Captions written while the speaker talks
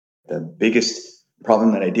The biggest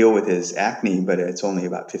problem that I deal with is acne, but it's only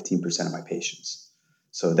about 15% of my patients.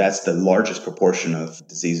 So that's the largest proportion of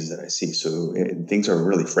diseases that I see. So things are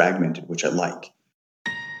really fragmented, which I like.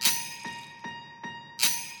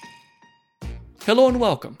 Hello and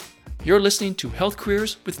welcome. You're listening to Health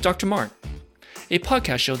Careers with Dr. Martin, a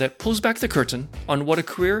podcast show that pulls back the curtain on what a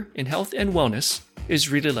career in health and wellness is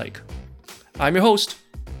really like. I'm your host,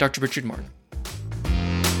 Dr. Richard Martin.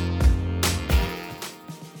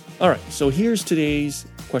 All right, so here's today's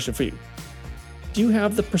question for you. Do you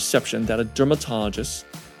have the perception that a dermatologist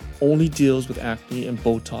only deals with acne and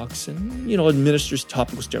Botox and, administers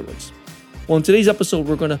topical steroids? Well, in today's episode,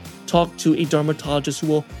 we're going to talk to a dermatologist who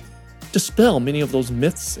will dispel many of those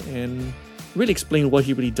myths and really explain what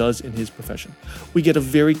he really does in his profession. We get a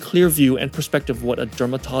very clear view and perspective of what a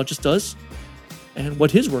dermatologist does and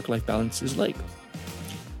what his work-life balance is like.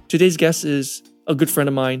 Today's guest is a good friend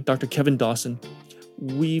of mine, Dr. Kevin Dawson.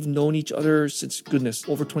 We've known each other since,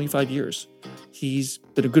 over 25 years. He's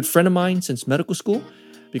been a good friend of mine since medical school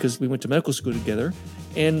because we went to medical school together,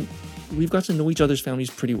 and we've got to know each other's families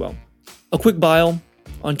pretty well. A quick bio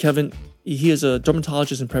on Kevin. He is a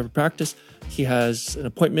dermatologist in private practice. He has an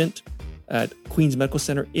appointment at Queens Medical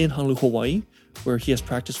Center in Honolulu, Hawaii, where he has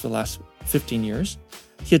practiced for the last 15 years.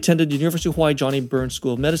 He attended the University of Hawaii Johnny Burns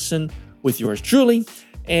School of Medicine with yours truly,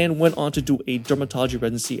 and went on to do a dermatology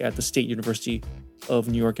residency at the State University of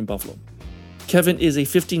New York in Buffalo. Kevin is a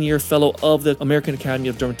 15-year fellow of the American Academy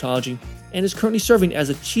of Dermatology and is currently serving as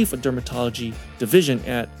a chief of dermatology division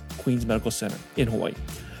at Queens Medical Center in Hawaii.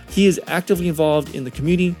 He is actively involved in the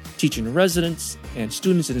community, teaching residents and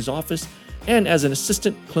students in his office, and as an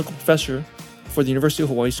assistant clinical professor for the University of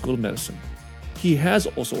Hawaii School of Medicine. He has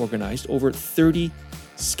also organized over 30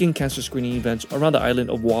 skin cancer screening events around the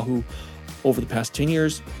island of Oahu over the past 10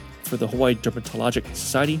 years for the Hawaii Dermatologic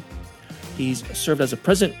Society. He's served as a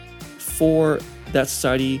president for that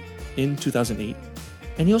society in 2008,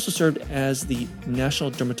 and he also served as the National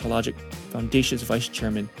Dermatologic Foundation's vice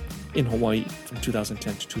chairman in Hawaii from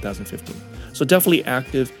 2010 to 2015. So definitely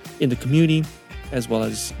active in the community as well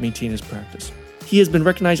as maintaining his practice. He has been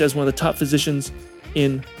recognized as one of the top physicians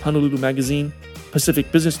in Honolulu Magazine,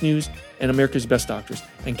 Pacific Business News, and America's Best Doctors,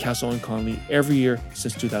 and Castle and Connolly every year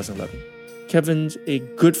since 2011. Kevin's a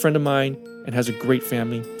good friend of mine and has a great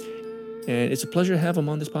family, and it's a pleasure to have him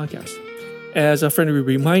on this podcast. As a friendly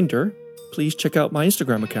reminder, please check out my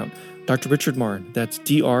Instagram account, Dr. Richard Martin. That's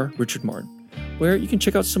Dr. Richard Martin, where you can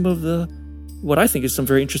check out some of what I think is some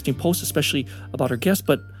very interesting posts, especially about our guests,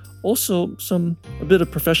 but also a bit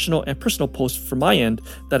of professional and personal posts from my end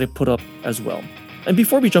that I put up as well. And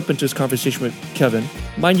before we jump into this conversation with Kevin,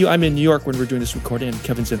 mind you, I'm in New York when we're doing this recording, and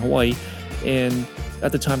Kevin's in Hawaii, and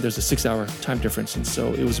at the time there's a 6-hour time difference, and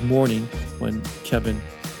so it was morning when Kevin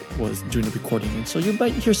was doing the recording, and so you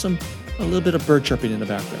might hear a little bit of bird chirping in the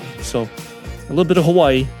background. So a little bit of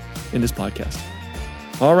Hawaii in this podcast.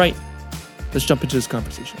 All right. Let's jump into this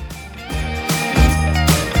conversation.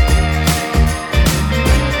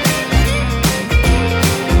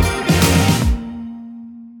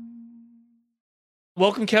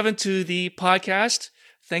 Welcome, Kevin, to the podcast.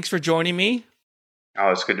 Thanks for joining me.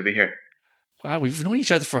 Oh, it's good to be here. Wow, we've known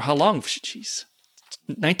each other for how long? Jeez.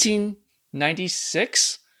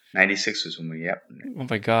 1996? 96 was when we, yep. Oh,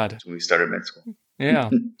 my God. That's when we started med school. Yeah,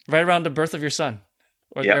 right around the birth of your son.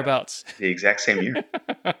 Or thereabouts. The exact same year.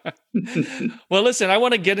 Well, listen, I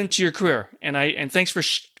want to get into your career, and thanks for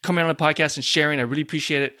coming on the podcast and sharing. I really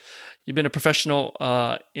appreciate it. You've been a professional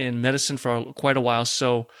in medicine for quite a while.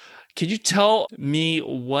 So can you tell me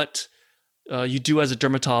what you do as a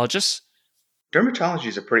dermatologist? Dermatology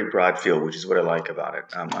is a pretty broad field, which is what I like about it.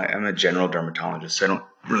 I'm a general dermatologist, so I don't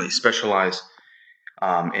really specialize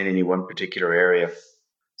in any one particular area.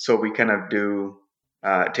 So we kind of do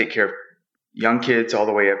take care of young kids all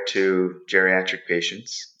the way up to geriatric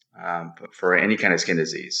patients for any kind of skin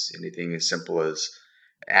disease, anything as simple as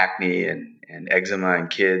acne and eczema in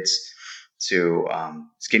kids to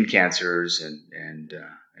skin cancers and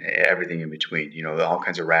everything in between, all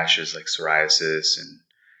kinds of rashes like psoriasis and,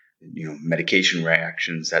 medication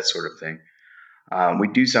reactions, that sort of thing. We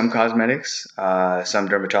do some cosmetics. Some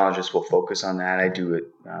dermatologists will focus on that. I do it.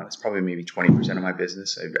 It's probably maybe 20% of my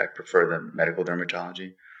business. I prefer the medical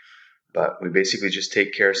dermatology. But we basically just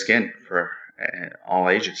take care of skin for all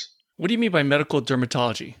ages. What do you mean by medical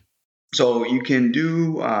dermatology? So you can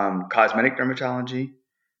do cosmetic dermatology.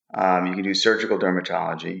 You can do surgical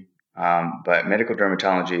dermatology. But medical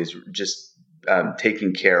dermatology is just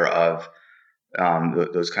taking care of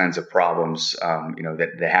those kinds of problems,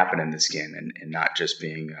 that happen in the skin and not just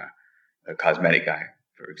being a cosmetic guy,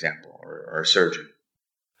 for example, or a surgeon.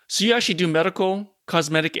 So you actually do medical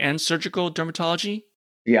cosmetic and surgical dermatology?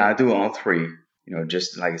 Yeah, I do all three.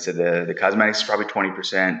 Just like I said, the cosmetics is probably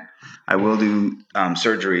 20%. I will do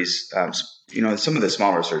surgeries. Some of the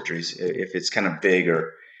smaller surgeries, if it's kind of big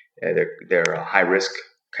or they're high risk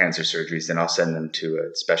cancer surgeries, then I'll send them to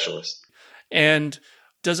a specialist. And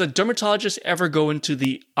does a dermatologist ever go into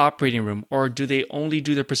the operating room, or do they only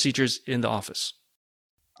do their procedures in the office?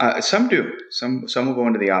 Some do. Some will go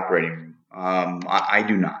into the operating room. I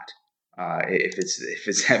do not. If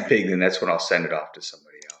it's that big, then that's when I'll send it off to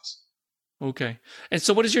somebody else. Okay. And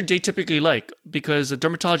so what is your day typically like? Because a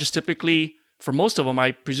dermatologist typically, for most of them,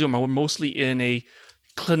 I presume, are mostly in a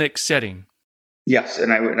clinic setting. Yes,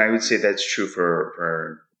 and I would say that's true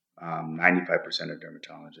for 95% of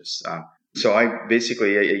dermatologists. So I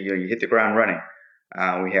basically, you hit the ground running.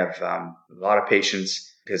 We have a lot of patients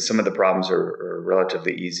because some of the problems are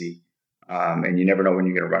relatively easy. And you never know when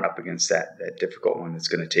you're going to run up against that difficult one that's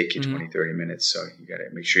going to take you 20, 30 minutes. So you got to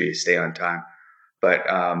make sure you stay on time. But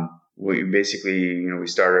we basically, we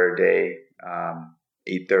start our day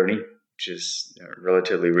 8:30, which is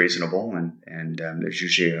relatively reasonable. And there's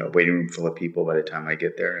usually a waiting room full of people by the time I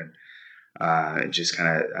get there. And it just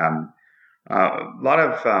kind of a lot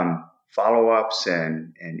of follow-ups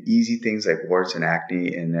and easy things like warts and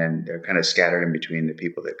acne. And then they're kind of scattered in between the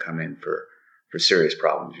people that come in for serious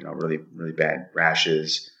problems, really, really bad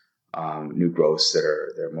rashes, new growths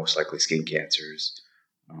they're most likely skin cancers.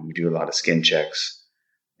 We do a lot of skin checks.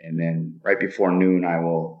 And then right before noon, I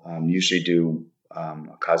will usually do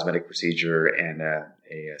a cosmetic procedure and a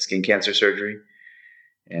skin cancer surgery.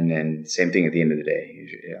 And then same thing at the end of the day.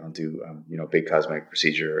 Usually I'll do, big cosmetic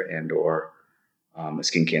procedure and or a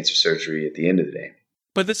skin cancer surgery at the end of the day.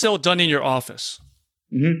 But that's all done in your office.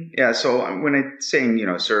 Mm-hmm. Yeah. So when I'm saying,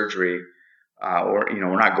 surgery,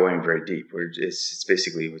 we're not going very deep. It's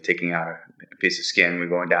basically we're taking out a piece of skin, we're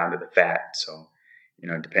going down to the fat. So,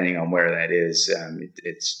 depending on where that is,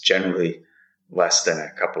 it's generally less than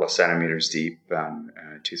a couple of centimeters deep,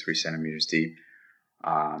 2-3 centimeters deep.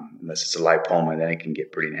 Unless it's a lipoma, then it can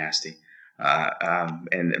get pretty nasty. Never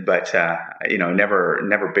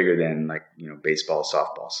bigger than baseball,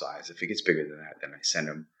 softball size. If it gets bigger than that, then I send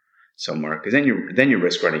them somewhere because then you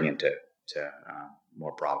risk running into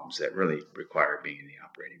more problems that really require being in the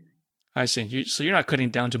operating room. I see. So you're not cutting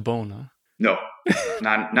down to bone, huh? No,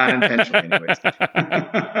 not intentionally, anyways.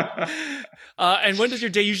 And when does your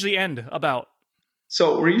day usually end? About?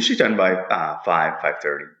 So we're usually done by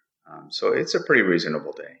 5:30. So it's a pretty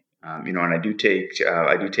reasonable day. And I do take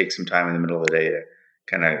some time in the middle of the day to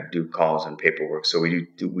kind of do calls and paperwork. So we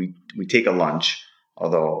take a lunch.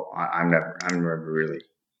 Although I'm never really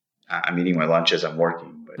I'm eating my lunch as I'm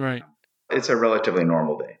working, but right. It's a relatively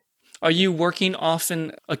normal day. Are you working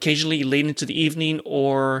often, occasionally late into the evening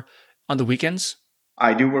or on the weekends?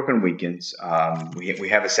 I do work on weekends. We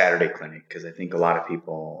have a Saturday clinic because I think a lot of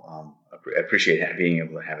people appreciate being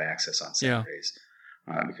able to have access on Saturdays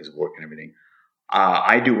because of work and everything.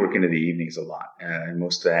 I do work into the evenings a lot, and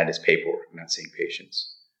most of that is paperwork, not seeing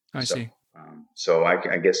patients. I see. So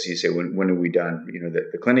I guess you say when are we done?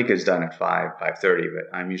 The clinic is done at 5:30, but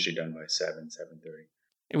I'm usually done by 7:30.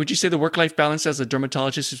 And would you say the work-life balance as a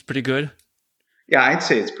dermatologist is pretty good? Yeah, I'd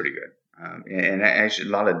say it's pretty good. And actually,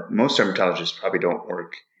 most dermatologists probably don't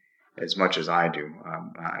work as much as I do.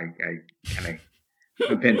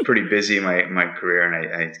 I've been pretty busy in my career,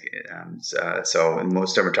 and so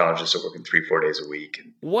most dermatologists are working 3-4 days a week.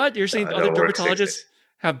 And, what you're saying? Other dermatologists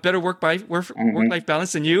have better work-life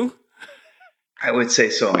balance than you? I would say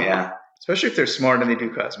so. Yeah, especially if they're smart and they do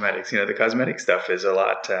cosmetics. The cosmetic stuff is a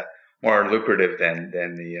lot more lucrative than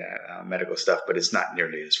the medical stuff, but it's not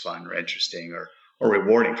nearly as fun or interesting or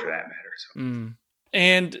rewarding for that matter. So.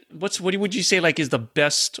 And what would you say is the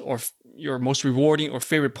best or your most rewarding or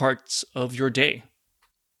favorite parts of your day?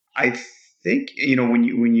 I think when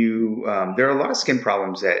you there are a lot of skin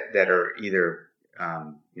problems that are either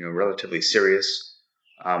relatively serious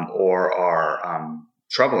or are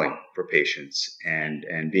troubling for patients,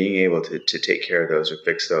 and being able to take care of those or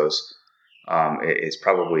fix those is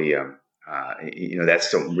probably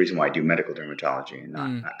that's the reason why I do medical dermatology and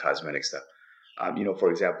not cosmetic stuff. For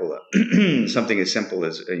example, something as simple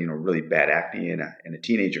as really bad acne in a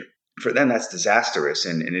teenager. For them, that's disastrous,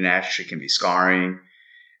 and it actually can be scarring,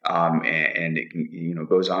 and it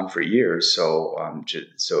goes on for years. So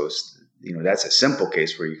that's a simple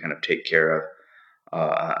case where you kind of take care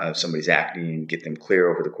of somebody's acne and get them clear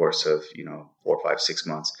over the course of 4, 5, 6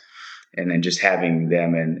 months, and then just having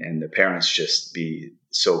them and the parents just be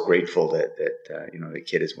so grateful that the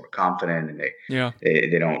kid is more confident and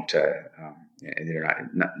they don't.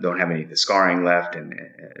 Don't have any of the scarring left, and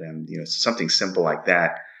something simple like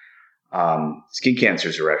that Skin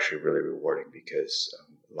cancers are actually really rewarding because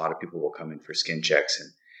a lot of people will come in for skin checks and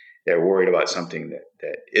they're worried about something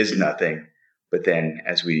that is nothing. But then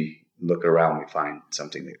as we look around, we find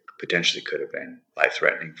something that potentially could have been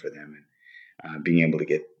life-threatening for them. And being able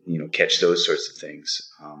to catch those sorts of things,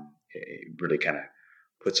 it really kind of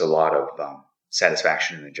puts a lot of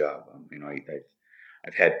satisfaction in the job.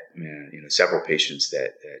 I've had several patients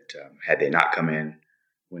that had they not come in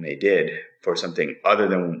when they did for something other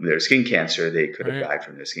than their skin cancer, they could have died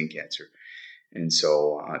from their skin cancer. And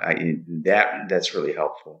so that's really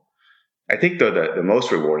helpful. I think, though, the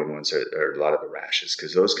most rewarding ones are a lot of the rashes,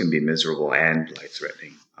 because those can be miserable and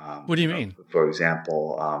life-threatening. What do you mean? For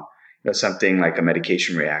example, something like a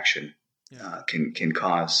medication reaction can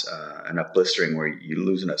cause enough blistering where you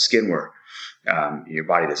lose enough skin where your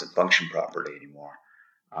body doesn't function properly anymore.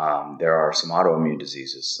 There are some autoimmune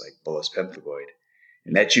diseases like bullous pemphigoid,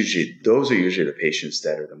 and those are usually the patients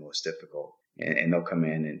that are the most difficult. And they'll come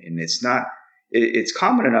in, and it's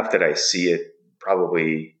common enough that I see it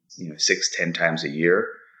probably 6-10 times a year.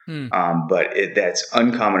 But that's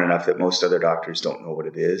uncommon enough that most other doctors don't know what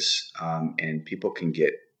it is. And people can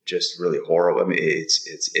get just really horrible. I mean,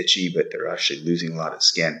 it's itchy, but they're actually losing a lot of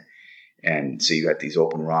skin. And so you got these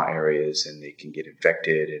open raw areas and they can get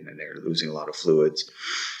infected and then they're losing a lot of fluids.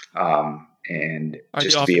 And are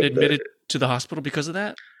they often admitted to the hospital because of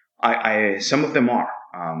that? Some of them are.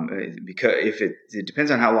 Because if it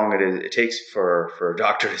depends on how long it takes for a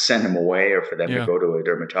doctor to send them away or for them to go to a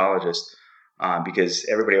dermatologist, because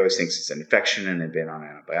everybody always thinks it's an infection and they've been on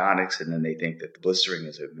antibiotics, and then they think that the blistering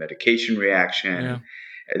is a medication reaction. Yeah.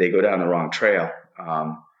 They go down the wrong trail.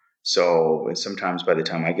 So sometimes by the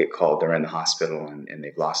time I get called, they're in the hospital and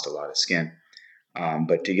they've lost a lot of skin.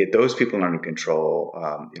 But to get those people under control,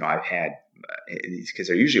 I've had, because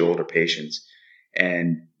they're usually older patients,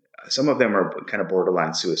 and some of them are kind of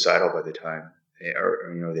borderline suicidal by the time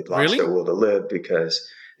they've lost their will to live because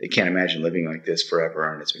they can't imagine living like this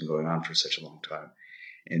forever, and it's been going on for such a long time.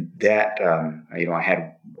 And that, I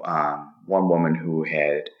had one woman who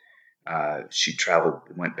had, she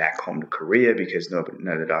went back home to Korea because none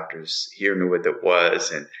of the doctors here knew what that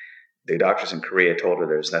was, and the doctors in Korea told her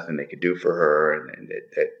there was nothing they could do for her, and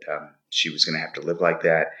that she was going to have to live like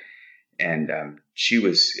that. And she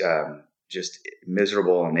was just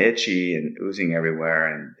miserable and itchy and oozing everywhere,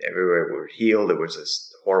 and everywhere we were healed, there was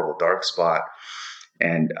this horrible dark spot.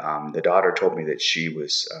 And the daughter told me that she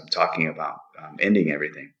was talking about ending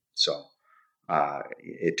everything. So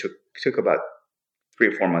it took about 3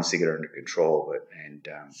 or 4 months to get her under control, but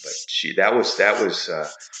that was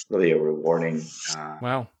really a rewarding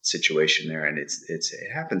situation there, and it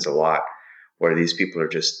happens a lot where these people are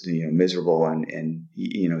just miserable, and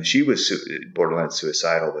she was borderline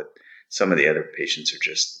suicidal, but some of the other patients are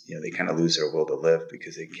just they kind of lose their will to live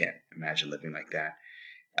because they can't imagine living like that,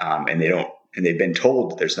 and they've been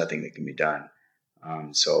told that there's nothing that can be done.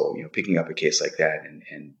 So picking up a case like that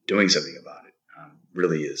and doing something about it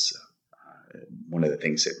really is one of the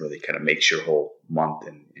things that really kind of makes your whole month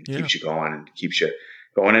and keeps you going and keeps you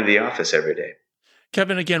going into the office every day.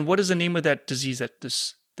 Kevin, again, what is the name of that disease that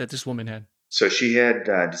this woman had? So she had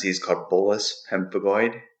a disease called bullous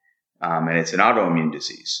pemphigoid, and it's an autoimmune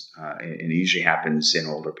disease. And it usually happens in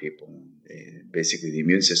older people. Basically, the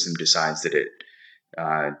immune system decides that it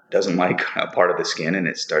doesn't like a part of the skin, and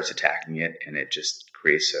it starts attacking it, and it just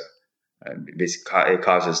creates it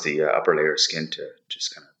causes the upper layer of skin to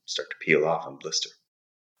just kind of start to peel off and blister.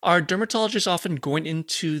 Are dermatologists often going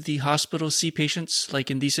into the hospital to see patients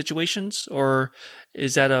like in these situations, or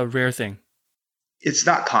is that a rare thing? It's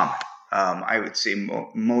not common. I would say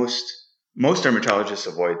most dermatologists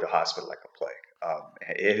avoid the hospital like a plague.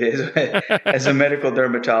 It is as a medical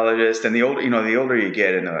dermatologist, and the older you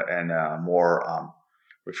get, and more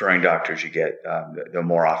referring doctors you get, the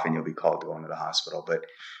more often you'll be called to go into the hospital. But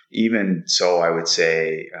even so, I would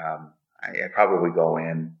say I probably go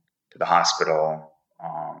in to the hospital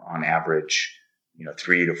on average,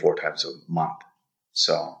 3 to 4 times a month.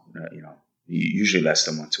 So, usually less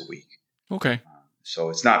than once a week. Okay. So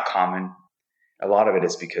it's not common. A lot of it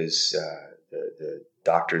is because the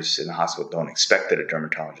doctors in the hospital don't expect that a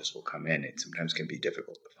dermatologist will come in. It sometimes can be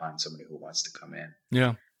difficult to find somebody who wants to come in.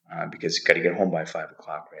 Yeah. Because you got to get home by 5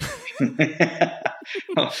 o'clock, right?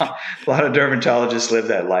 A lot of dermatologists live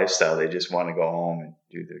that lifestyle. They just want to go home and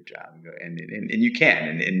do their job, and you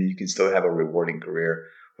can, and you can still have a rewarding career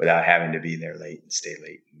without having to be there late and stay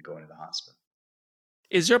late and go into the hospital.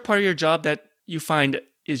 Is there a part of your job that you find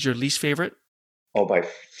is your least favorite? Oh, by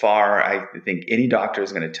far, I think any doctor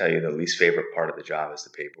is going to tell you the least favorite part of the job is the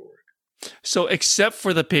paperwork. So, except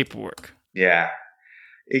for the paperwork. Yeah,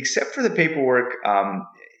 except for the paperwork.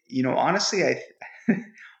 honestly,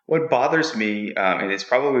 what bothers me, and it's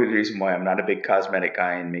probably the reason why I'm not a big cosmetic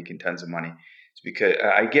guy and making tons of money, is because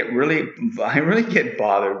I really get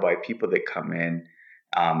bothered by people that come in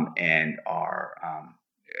and are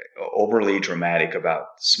overly dramatic about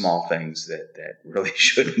small things that really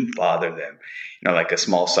shouldn't bother them. Like a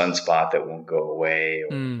small sunspot that won't go away,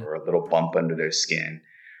 or a little bump under their skin,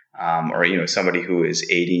 or somebody who is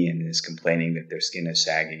 80 and is complaining that their skin is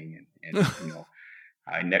sagging, and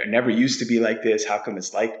I never used to be like this. How come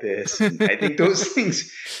it's like this? And I think those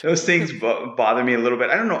things bother me a little bit.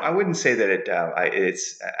 I don't know. I wouldn't say that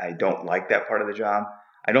I don't like that part of the job.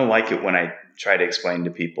 I don't like it when I try to explain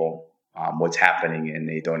to people what's happening and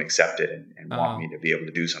they don't accept it and want me to be able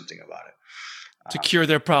to do something about it. To cure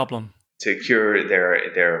their problem. To cure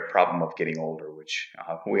their problem of getting older, which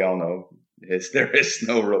we all know there is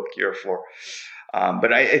no real cure for.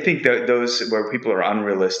 But I think that those where people are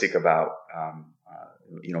unrealistic about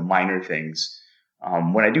minor things.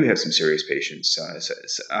 When I do have some serious patients,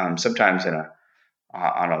 sometimes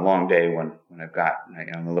on a long day when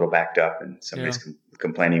I'm a little backed up and somebody's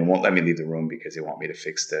complaining and won't let me leave the room because they want me to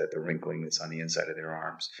fix the wrinkling that's on the inside of their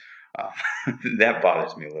arms, that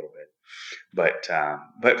bothers me a little bit. But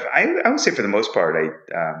I would say for the most part,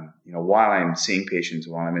 while I'm seeing patients,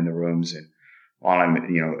 while I'm in the rooms, and while I'm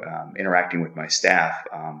interacting with my staff,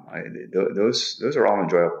 those are all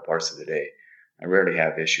enjoyable parts of the day. I rarely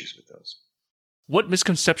have issues with those. What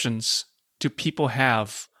misconceptions do people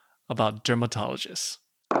have about dermatologists?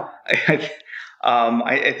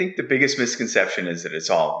 I think the biggest misconception is that it's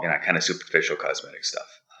all kind of superficial cosmetic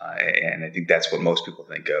stuff, and I think that's what most people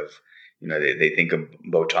think of. They think of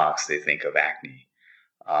Botox, they think of acne.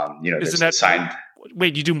 Isn't that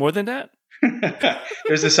Wait, you do more than that?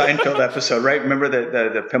 There's a Seinfeld episode, right? Remember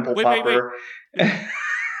the pimple popper? Wait.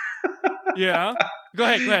 Yeah. Go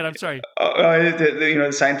ahead. I'm sorry. The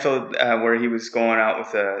Seinfeld where he was going out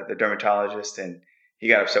with the dermatologist and he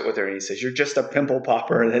got upset with her and he says, "You're just a pimple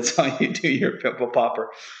popper. That's all you do. You're a pimple popper."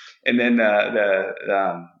 And then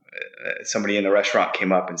somebody in the restaurant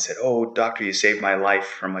came up and said, "Oh, doctor, you saved my life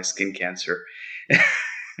from my skin cancer."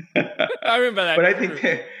 I remember that.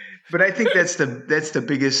 But I think that's the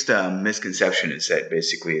biggest misconception, is that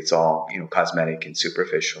basically it's all cosmetic and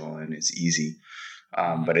superficial and it's easy.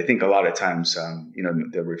 But I think a lot of times,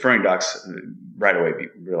 the referring docs right away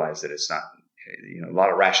realize that it's not. A lot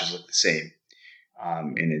of rashes look the same,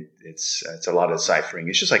 and it's a lot of deciphering.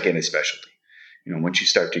 It's just like any specialty. Once you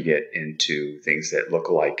start to get into things that look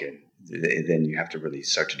alike, and then you have to really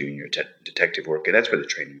start to doing your detective work, and that's where the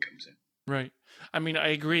training comes in. Right. I mean, I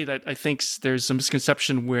agree that I think there's some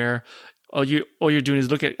misconception where all you're doing is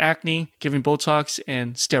look at acne, giving Botox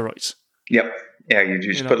and steroids. Yep. Yeah, you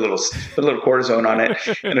just put a little cortisone on it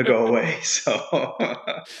and it'll go away. So,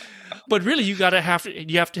 but really, you have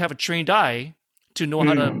to have a trained eye to know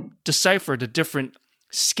how to decipher the different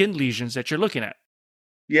skin lesions that you're looking at.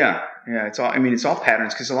 Yeah. It's all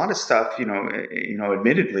patterns, because a lot of stuff,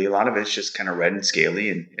 admittedly, a lot of it's just kind of red and scaly,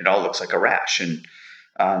 and it all looks like a rash. And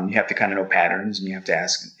you have to kind of know patterns, and you have to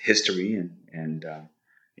ask history and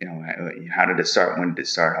how did it start, when did it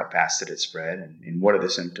start, how fast did it spread, and what are the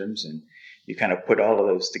symptoms, and you kind of put all of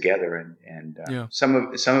those together, and some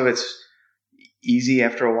of it's easy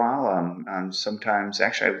after a while. Sometimes,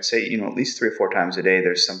 actually, I would say, at least 3 or 4 times a day,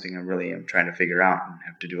 there's something I really am trying to figure out, and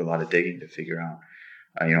have to do a lot of digging to figure out.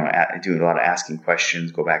 Do a lot of asking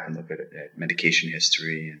questions, go back and look at medication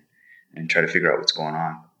history, and try to figure out what's going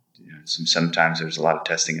on. Sometimes there's a lot of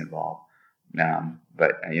testing involved.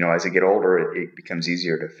 But as I get older, it becomes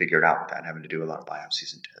easier to figure it out without having to do a lot of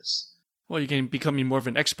biopsies and tests. Well, you're becoming more of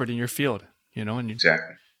an expert in your field,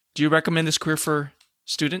 Exactly. Do you recommend this career for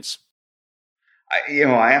students?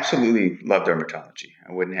 I absolutely love dermatology.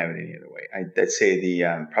 I wouldn't have it any other way. I'd say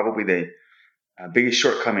probably the biggest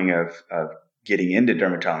shortcoming of getting into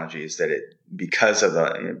dermatology is that because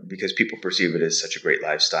people perceive it as such a great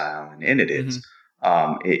lifestyle, and it is,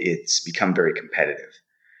 it's become very competitive.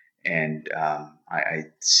 And I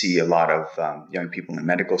see a lot of young people in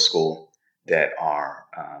medical school that are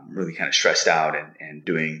really kind of stressed out and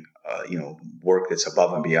doing work that's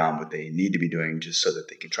above and beyond what they need to be doing just so that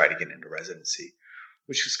they can try to get into residency,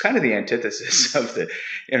 which is kind of the antithesis of the,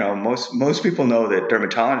 most people know that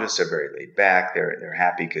dermatologists are very laid back. They're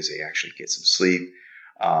happy because they actually get some sleep.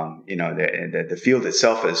 The field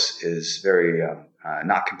itself is very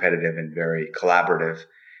not competitive and very collaborative,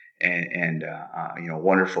 and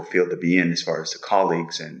wonderful field to be in as far as the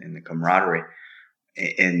colleagues and the camaraderie.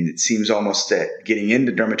 And it seems almost that getting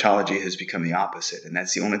into dermatology has become the opposite. And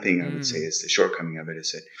that's the only thing I would say is the shortcoming of it,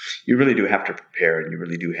 is that you really do have to prepare, and you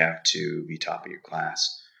really do have to be top of your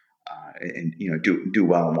class. and do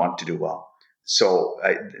well and want to do well. So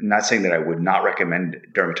I'm not saying that I would not recommend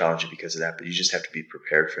dermatology because of that, but you just have to be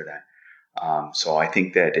prepared for that. So I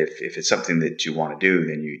think that if it's something that you want to do,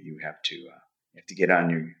 then you have to get on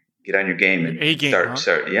your game and A game,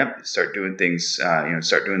 start doing things.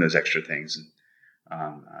 Start doing those extra things,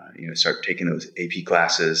 and start taking those AP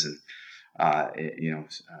classes, and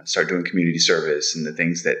start doing community service and the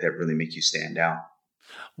things that really make you stand out.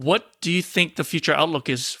 What do you think the future outlook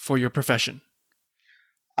is for your profession?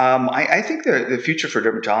 I think the future for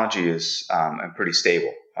dermatology is pretty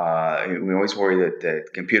stable. We always worry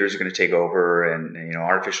that computers are going to take over, and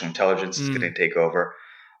artificial intelligence is going to take over.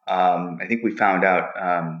 I think we found out,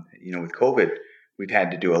 with COVID, we've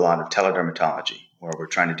had to do a lot of teledermatology, where we're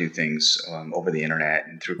trying to do things over the internet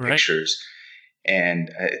and through pictures.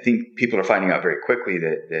 And I think people are finding out very quickly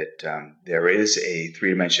that there is a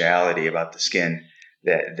three-dimensionality about the skin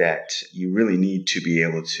that you really need to be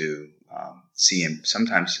able to see him.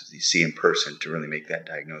 Sometimes you see in person to really make that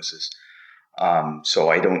diagnosis. So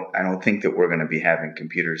I don't think that we're going to be having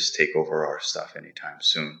computers take over our stuff anytime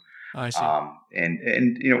soon. I see.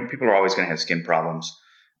 And people are always going to have skin problems.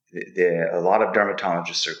 A lot of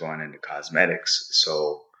dermatologists are going into cosmetics.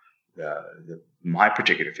 So my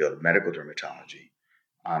particular field of medical dermatology,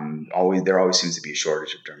 there always seems to be a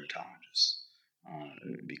shortage of dermatologists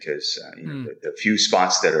because the few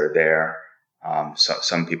spots that are there. So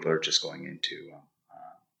some people are just going into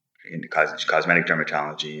cosmetic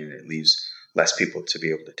dermatology, and it leaves less people to be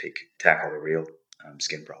able to tackle the real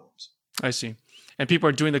skin problems. I see. And people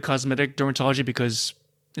are doing the cosmetic dermatology because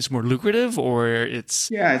it's more lucrative, or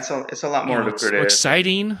it's a lot more lucrative,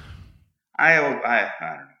 exciting. I don't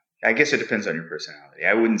know. I guess it depends on your personality.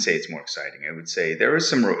 I wouldn't say it's more exciting. I would say there are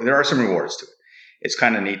some rewards to it. It's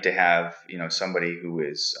kind of neat to have somebody who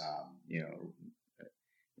is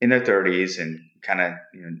in their 30s and kind of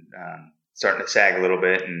starting to sag a little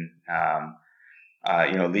bit, and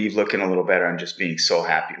leave looking a little better and just being so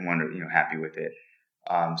happy with it.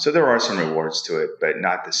 So there are some rewards to it, but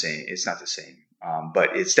not the same. It's not the same,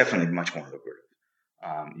 but it's definitely much more lucrative.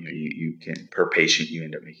 You can, per patient, you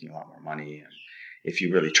end up making a lot more money, and if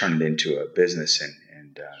you really turn it into a business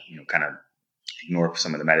and kind of ignore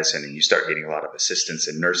some of the medicine, and you start getting a lot of assistants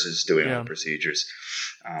and nurses doing all the procedures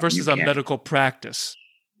versus a medical practice.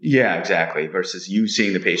 Yeah, exactly. Versus you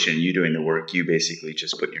seeing the patient and you doing the work, you basically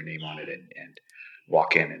just put your name on it and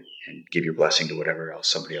walk in and give your blessing to whatever else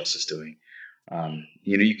somebody else is doing.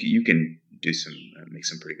 You can make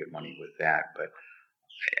some pretty good money with that, but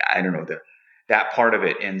I don't know, that part of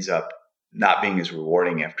it ends up not being as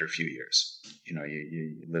rewarding after a few years.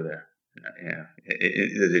 You live there,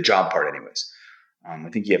 the job part, anyways. I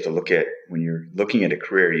think you have to look at, when you're looking at a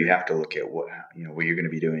career, you have to look at what you're going to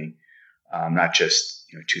be doing, not just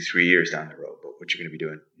 2-3 years down the road, but what you're going to be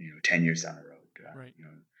doing 10 years down the road. Right.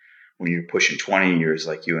 When you're pushing 20 years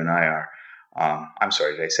like you and I are. I'm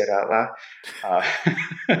sorry, did I say that out loud?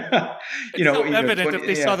 It's so evident if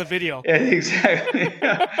they saw the video. Yeah, exactly.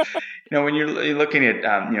 When you're looking at,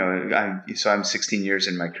 I'm 16 years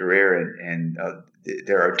in my career, and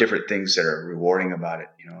there are different things that are rewarding about it.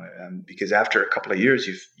 Because after a couple of years,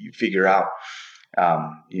 you figure out,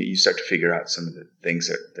 you start to figure out some of the things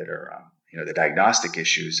that are, the diagnostic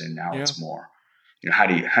issues, and now it's more, how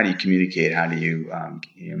do you communicate? How do you,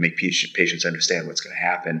 make patients understand what's going to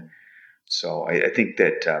happen? So I think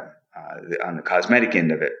that on the cosmetic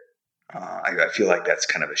end of it, I feel like that's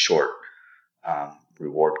kind of a short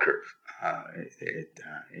reward curve.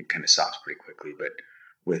 It kind of stops pretty quickly. But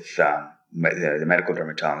with the medical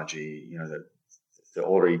dermatology, the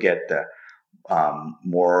older you get, the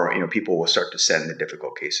more people will start to send the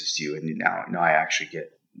difficult cases to you. And now I actually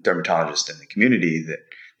get dermatologists in the community, that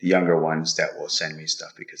the younger ones, that will send me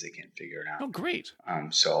stuff because they can't figure it out. Oh, great!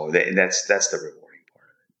 So that's the rewarding part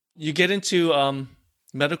of it. You get into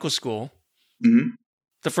medical school. Mm-hmm.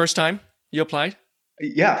 The first time you applied?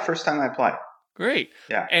 Yeah, first time I applied. Great.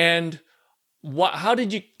 Yeah. And how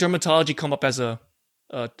did dermatology come up as a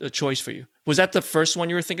choice for you? Was that the first one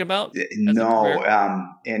you were thinking about? No.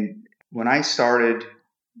 And when I started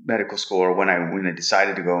medical school, or when I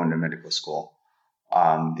decided to go into medical school,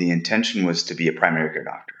 the intention was to be a primary care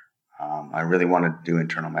doctor. I really wanted to do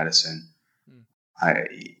internal medicine.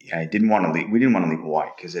 I didn't want to leave. We didn't want to leave Hawaii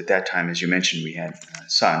because at that time, as you mentioned, we had a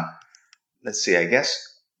son. Let's see. I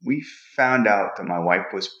guess we found out that my wife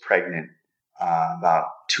was pregnant about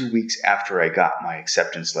 2 weeks after I got my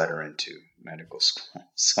acceptance letter into medical school.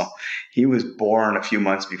 So he was born a few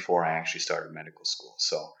months before I actually started medical school.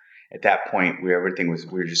 So at that point, we were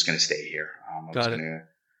just going to stay here. I was going to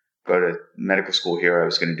go to medical school here. I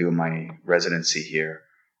was going to do my residency here.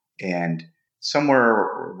 And somewhere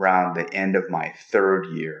around the end of my third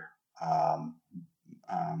year. Um,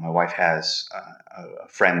 my wife has a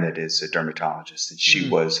friend that is a dermatologist, and she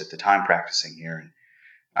was at the time practicing here,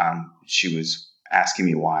 and she was asking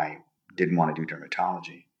me why I didn't want to do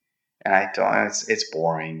dermatology, and I told her it's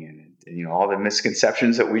boring, and all the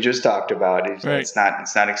misconceptions that we just talked about. Right. It's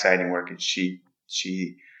not exciting work, and she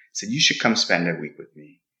said you should come spend a week with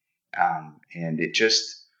me, and it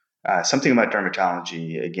just something about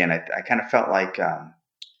dermatology. Again, I kind of felt like.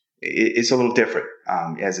 It's a little different.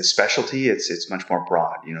 As a specialty, it's much more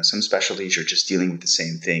broad. Some specialties you're just dealing with the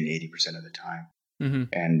same thing 80% of the time. Mm-hmm.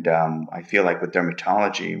 And I feel like with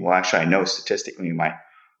dermatology, well, actually, I know statistically my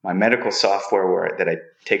medical software that I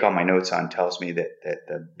take all my notes on tells me that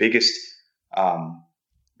the biggest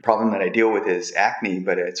problem that I deal with is acne,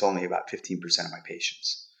 but it's only about 15% of my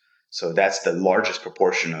patients. So that's the largest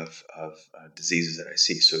proportion of diseases that I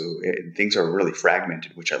see. So things are really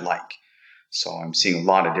fragmented, which I like. So I'm seeing a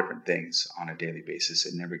lot of different things on a daily basis.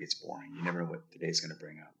 It never gets boring. You never know what the day's going to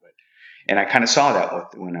bring up. And I kind of saw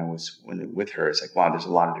that when I was with her. It's like, wow, there's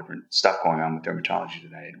a lot of different stuff going on with dermatology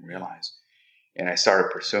that I didn't realize. And I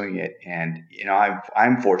started pursuing it. And,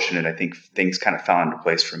 I'm fortunate. I think things kind of fell into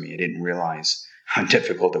place for me. I didn't realize how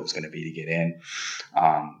difficult it was going to be to get in.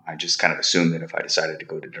 I just kind of assumed that if I decided to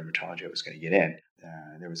go to dermatology, I was going to get in.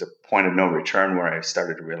 There was a point of no return where I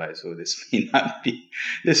started to realize,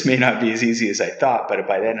 this may not be as easy as I thought. But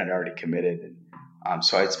by then I'd already committed. And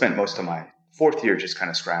so I'd spent most of my fourth year just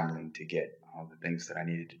kind of scrambling to get all the things that I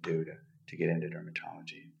needed to do to get into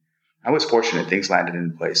dermatology. I was fortunate. Things landed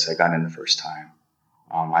in place. I got in the first time.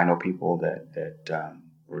 I know people that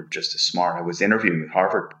were just as smart. I was interviewing with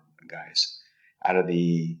Harvard guys. Out of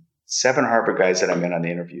the 7 Harvard guys that I met on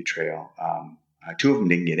the interview trail, 2 of them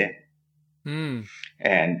didn't get in.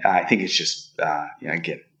 And I think it's just,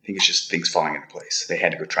 things falling into place. They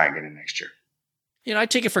had to go try and get in next year. I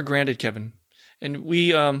take it for granted, Kevin. And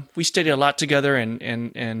we studied a lot together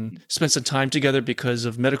and spent some time together because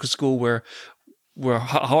of medical school, where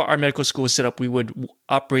how our medical school is set up. We would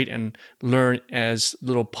operate and learn as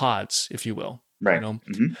little pods, if you will. Right.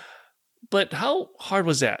 Mm-hmm. But how hard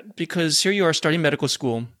was that? Because here you are starting medical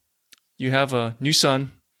school. You have a new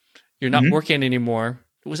son. You're not working anymore.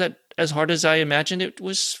 Was that as hard as I imagined it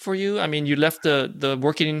was for you? I mean, you left the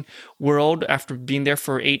working world after being there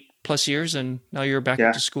for 8+ years, and now you're back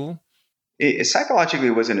into school. Psychologically,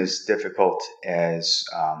 it wasn't as difficult as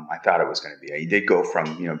I thought it was going to be. I did go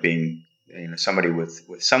from being somebody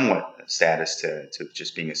with somewhat status to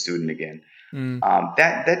just being a student again.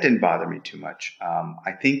 That didn't bother me too much.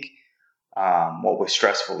 I think what was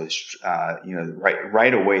stressful is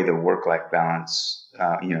right away the work-life balance,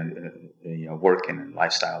 work and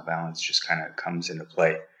lifestyle balance just kind of comes into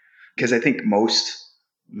play, because I think most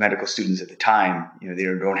medical students at the time, they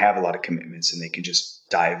don't have a lot of commitments and they can just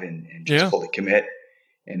dive in and just fully commit,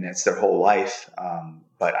 and that's their whole life.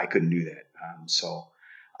 But I couldn't do that.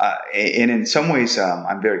 And in some ways,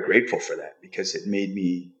 I'm very grateful for that, because it made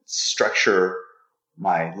me structure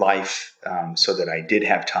my life so that I did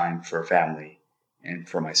have time for family and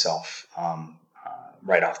for myself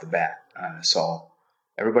right off the bat. So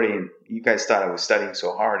you guys thought I was studying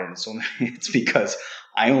so hard, and it's because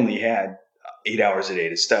I only had 8 hours a day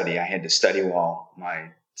to study. I had to study while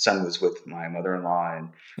my son was with my mother-in-law and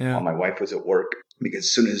while my wife was at work, because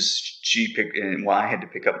as soon as I had to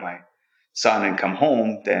pick up my son and come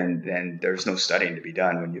home, then there's no studying to be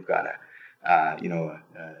done when you've got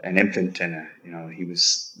an infant, and he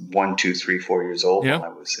was 1, 2, 3, 4 years old while I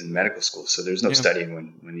was in medical school. So there's no studying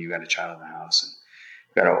when you got a child in the house, and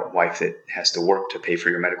you've got a wife that has to work to pay for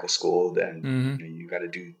your medical school. Then you got to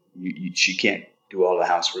do. She can't do all the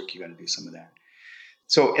housework. You got to do some of that.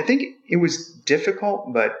 So I think it was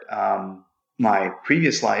difficult, but my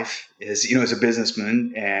previous life is as a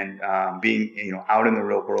businessman and being out in the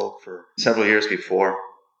real world for several years before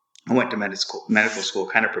I went to medical school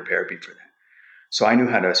kind of prepared me for that. So I knew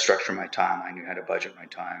how to structure my time. I knew how to budget my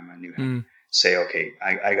time. I knew how to say, okay,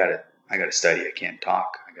 I gotta study. I can't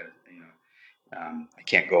talk. I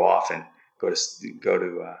can't go off and go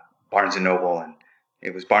to Barnes and Noble, and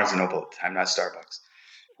it was Barnes and Noble at the time, not Starbucks.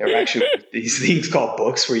 There were actually these things called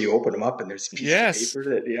books where you open them up and there's pieces of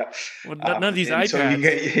paper that Well, none of these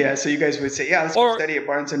iPads. So you guys would say, let's go study at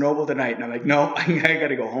Barnes and Noble tonight, and I'm like, no, I got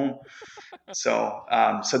to go home. So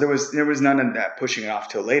there was none of that pushing it off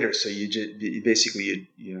till later. So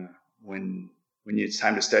when it's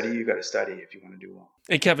time to study, you got to study if you want to do well.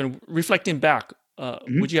 Hey, Kevin, reflecting back,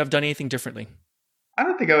 would you have done anything differently? I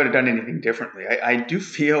don't think I would have done anything differently. I do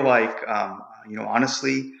feel like,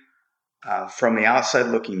 honestly, from the outside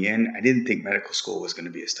looking in, I didn't think medical school was going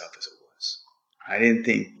to be as tough as it was. I didn't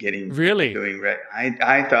think Really? doing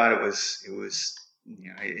I thought it was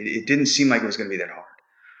it didn't seem like it was going to be that hard.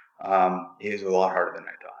 It was a lot harder than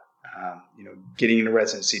I thought. Getting into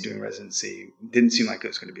residency, doing residency didn't seem like it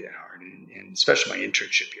was going to be that hard, and especially my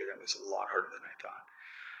internship year, that was a lot harder than I thought.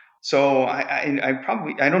 So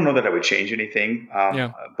I don't know that I would change anything.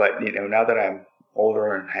 But now that I'm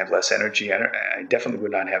older and have less energy, I definitely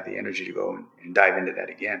would not have the energy to go and dive into that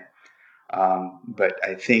again. But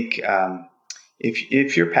I think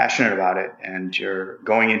if you're passionate about it and you're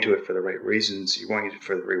going into it for the right reasons, you're going into it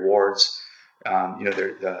for the rewards.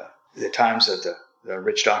 The times of the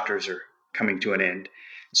rich doctors are coming to an end.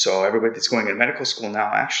 So everybody that's going to medical school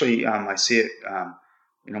now, actually, I see it.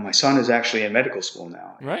 My son is actually in medical school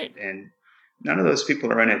now, right? And none of those people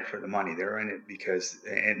are in it for the money. They're in it because,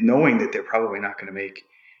 and knowing that they're probably not going to make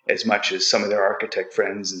as much as some of their architect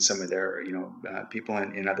friends and some of their, people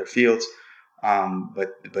in other fields.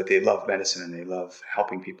 But they love medicine and they love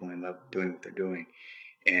helping people and love doing what they're doing.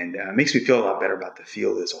 And it makes me feel a lot better about the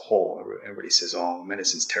field as a whole. Everybody says, oh,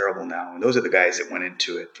 medicine's terrible now. And those are the guys that went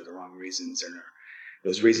into it for the wrong reasons. And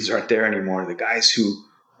those reasons aren't there anymore. The guys who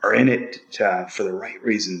are in it for the right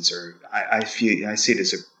reasons I see it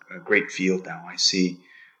as a great field now. I see,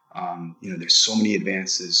 there's so many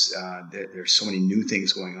advances. There's so many new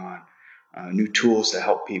things going on, new tools to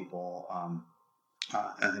help people,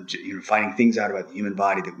 finding things out about the human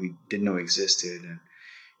body that we didn't know existed. And,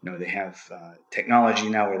 they have technology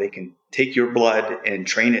now where they can take your blood and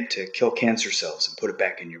train it to kill cancer cells and put it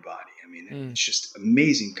back in your body. I mean, it's just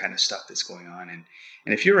amazing kind of stuff that's going on. And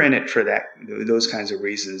if you're in it for those kinds of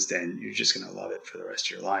reasons, then you're just going to love it for the rest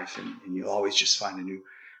of your life. And you'll always just find a new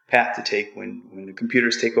path to take. When the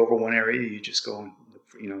computers take over one area, you just go and,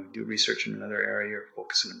 do research in another area or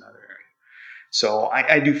focus in another area. So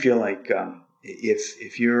I do feel like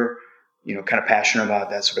if you're kind of passionate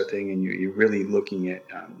about that sort of thing, and you're really looking at,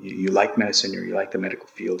 you like medicine, or you like the medical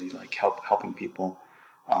field, you like helping people,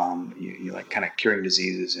 you like kind of curing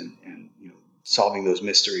diseases and solving those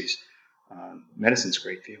mysteries. Medicine's a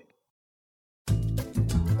great field.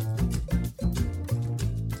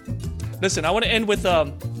 Listen, I want to end with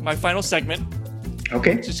my final segment.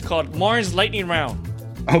 Okay. It's just called Marn's Lightning Round.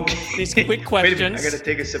 Okay. These quick questions. Wait a minute, I got to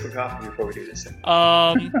take a sip of coffee before we do this thing.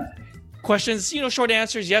 Questions, short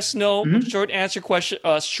answers, yes, no. Mm-hmm. Short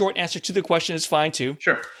answer to the question is fine too.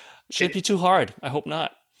 Sure. Shouldn't be too hard. I hope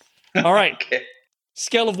not. All right. Okay.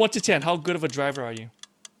 Scale of 1 to 10. How good of a driver are you?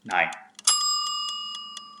 9.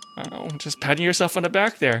 Oh, just patting yourself on the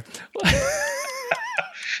back there.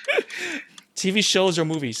 TV shows or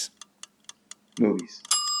movies? Movies.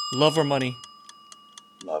 Love or money?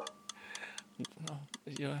 Love. Oh,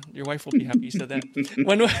 your wife will be happy you said that.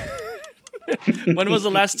 When was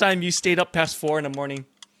the last time you stayed up past 4 a.m?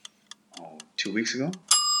 2 weeks ago.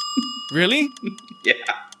 Really? Yeah.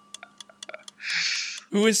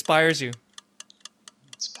 Who inspires you?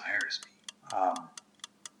 Inspires me.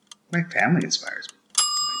 My family inspires me. My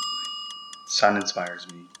son inspires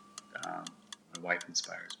me. My wife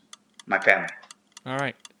inspires me. My family. All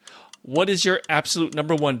right. What is your absolute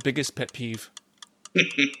number one biggest pet peeve?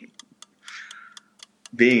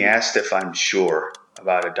 Being asked if I'm sure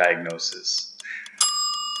about a diagnosis.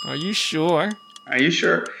 Are you sure? Are you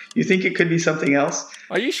sure? You think it could be something else?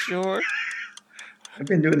 Are you sure? I've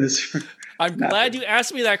been doing this for... I'm glad you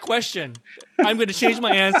asked me that question. I'm going to change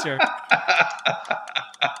my answer.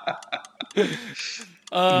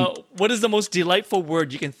 What is the most delightful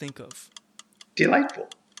word you can think of? Delightful.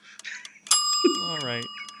 All right.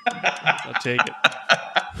 I'll take it.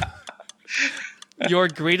 Your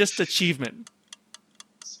greatest achievement?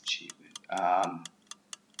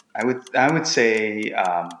 I would say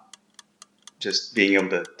just being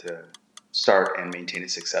able to start and maintain a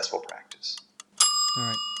successful practice. All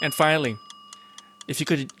right. And finally, if you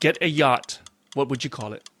could get a yacht, what would you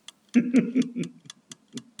call it?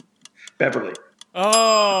 Beverly.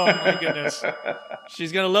 Oh, my goodness.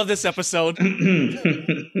 She's going to love this episode.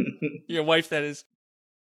 Your wife, that is.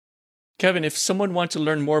 Kevin, if someone wants to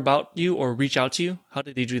learn more about you or reach out to you, how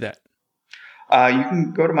do they do that? You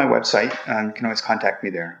can go to my website. You can always contact me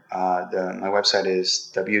there. My website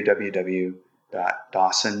is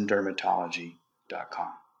www.dawsondermatology.com.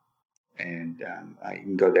 And you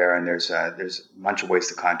can go there, and there's a bunch of ways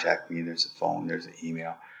to contact me. There's a phone, there's an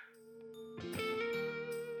email.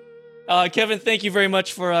 Kevin, thank you very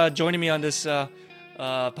much for joining me on this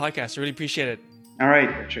podcast. I really appreciate it. All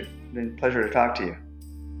right, Richard. It's been a pleasure to talk to you.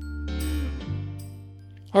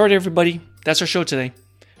 All right, everybody. That's our show today.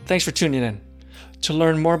 Thanks for tuning in. To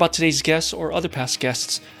learn more about today's guests or other past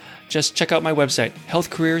guests, just check out my website,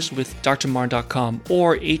 healthcareerswithdrmarn.com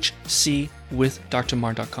or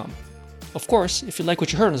hcwithdrmarn.com. Of course, if you like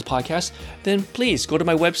what you heard on this podcast, then please go to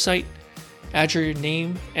my website, add your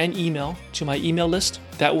name and email to my email list.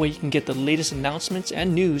 That way you can get the latest announcements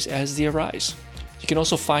and news as they arise. You can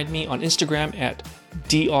also find me on Instagram at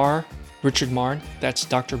Dr. Richard Marn. That's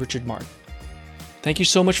Dr. Richard Marn. Thank you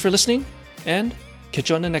so much for listening, and catch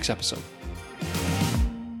you on the next episode.